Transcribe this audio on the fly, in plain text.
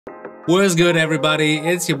What's good, everybody?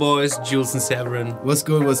 It's your boys, Julez and SVRN. What's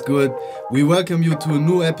good, what's good? We welcome you to a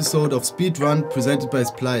new episode of Speedrun presented by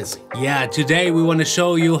Splice. Yeah, today we want to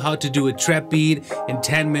show you how to do a trap beat in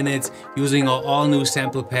 10 minutes using our all-new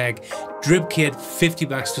sample pack, Drip Kit,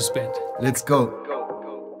 $50 to spend. Let's go.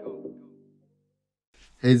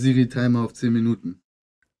 Hey Siri, Timer auf 10 Minuten.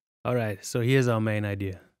 Alright, so here's our main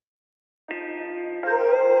idea.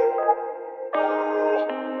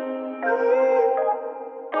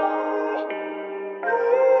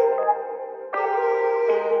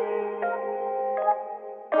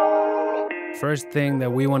 First thing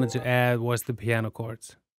that we wanted to add was the piano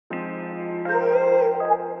chords.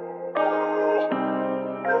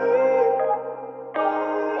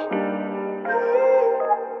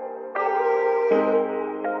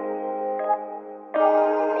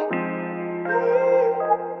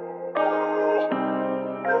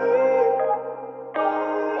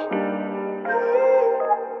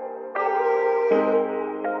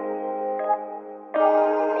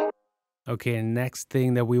 Okay, next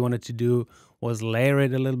thing that we wanted to do was layer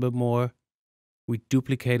it a little bit more. We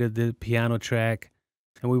duplicated the piano track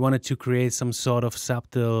and we wanted to create some sort of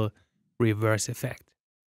subtle reverse effect.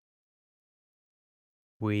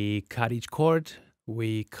 We cut each chord,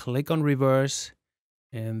 we click on reverse,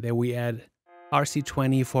 and then we add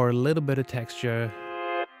RC20 for a little bit of texture,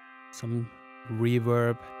 some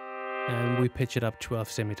reverb, and we pitch it up 12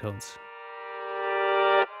 semitones.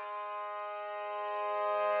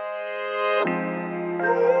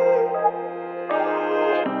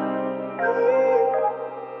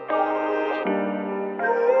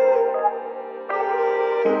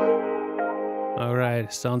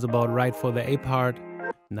 Alright, sounds about right for the A part.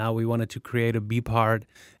 Now we wanted to create a B part,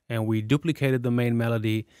 and we duplicated the main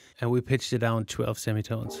melody and we pitched it down 12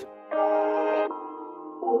 semitones.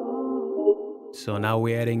 So now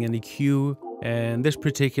we're adding an EQ, and this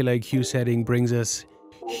particular EQ setting brings us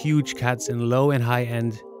huge cuts in low and high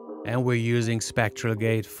end, and we're using spectral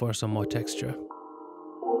gate for some more texture.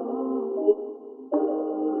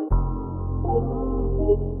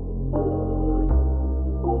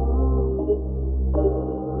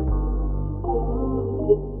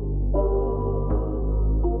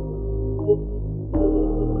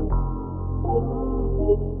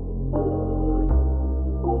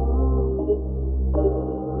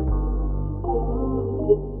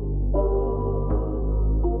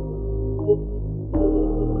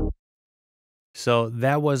 So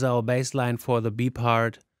that was our baseline for the B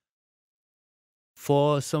part.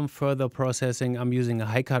 For some further processing, I'm using a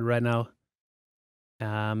high cut right now.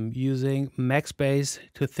 I'm using max bass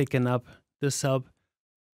to thicken up the sub.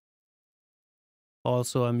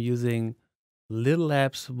 Also, I'm using Little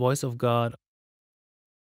Labs Voice of God.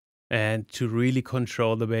 And to really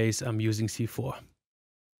control the bass, I'm using C4.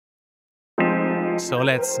 So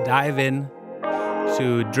let's dive in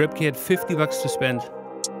to Drip Kit, $50 to spend.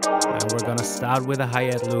 And we're gonna start with a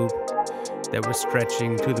hi-hat loop that we're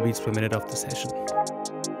stretching to the beats per minute of the session.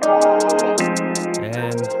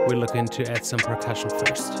 And we're looking to add some percussion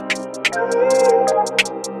first.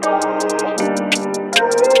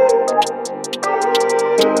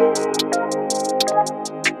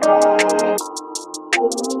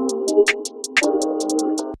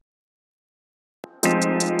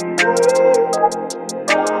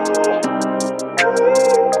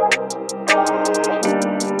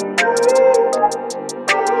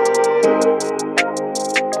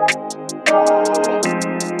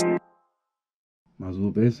 Mal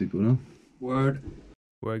so basic, oder? Word.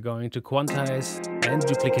 We're going to quantize and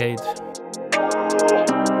duplicate.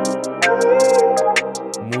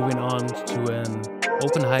 Moving on to an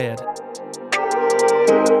open hi-hat.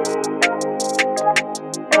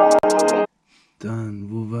 Dann,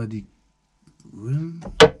 wo war die Rim?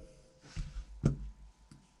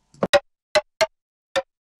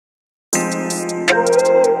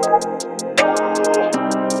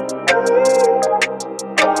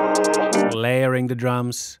 Layering the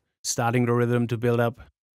drums, starting the rhythm to build up.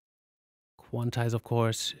 Quantize, of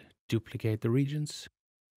course, duplicate the regions.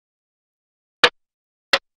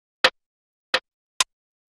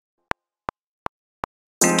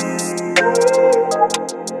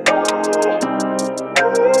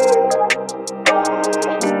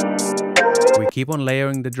 We keep on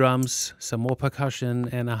layering the drums, some more percussion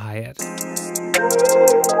and a hi-hat.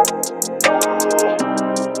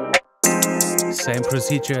 Same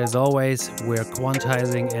procedure as always, we're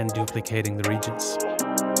quantizing and duplicating the regions.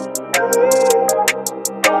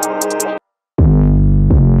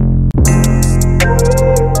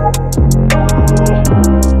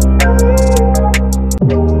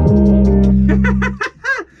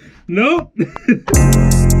 Nope.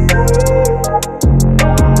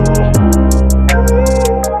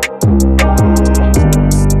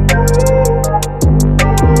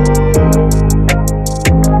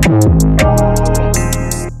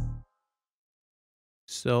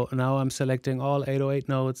 now I'm selecting all 808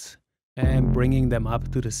 notes and bringing them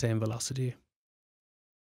up to the same velocity.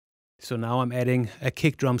 So now I'm adding a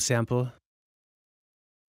kick drum sample.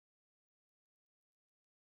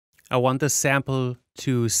 I want the sample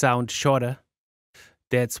to sound shorter.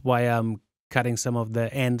 That's why I'm cutting some of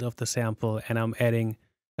the end of the sample and I'm adding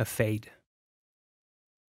a fade.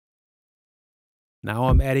 Now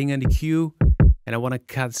I'm adding an EQ and I want to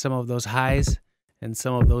cut some of those highs and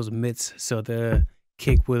some of those mids so the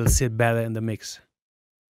kick will sit better in the mix.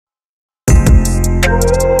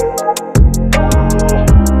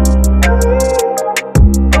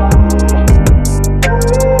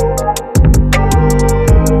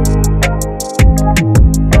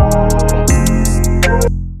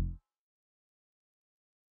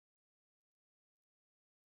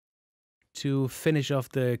 To finish off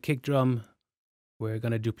the kick drum, we're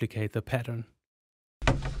gonna duplicate the pattern.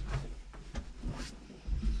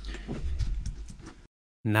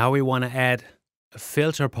 Now we want to add a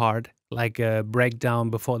filter part, like a breakdown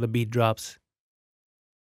before the beat drops.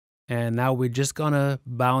 And now we're just gonna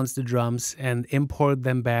bounce the drums and import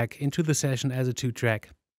them back into the session as a 2-track.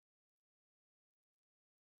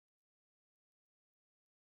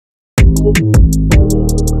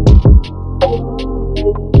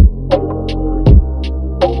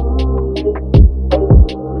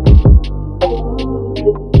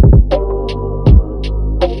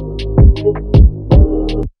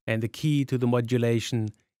 And the key to the modulation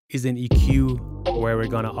is an EQ, where we're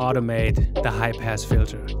gonna automate the high-pass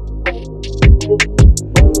filter.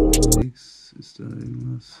 Ist da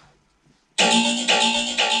irgendwas?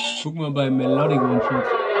 Guck mal bei Melodic One-Shot.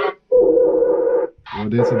 Oh,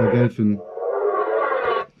 der ist aber geil für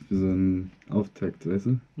so einen Auftakt, weißt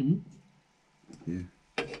du? Mhm. Hier.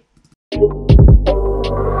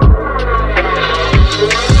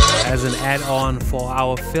 As an add-on for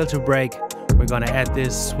our filter break, we're gonna add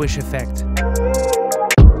this swish effect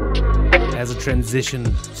as a transition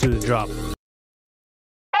to the drop.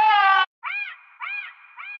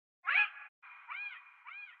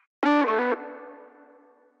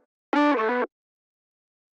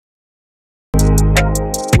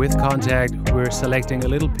 With Contact, we're selecting a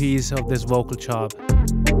little piece of this vocal chop.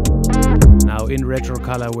 Now in retro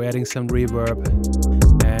color, we're adding some reverb,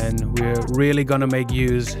 and we're really gonna make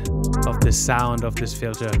use of the sound of this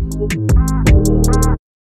filter.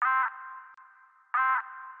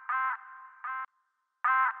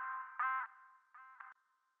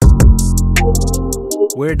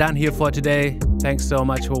 We're done here for today. Thanks so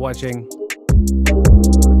much for watching.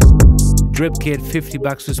 Drip Kit,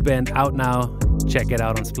 $50 to spend, out now. Check it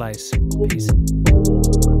out on Splice. Peace.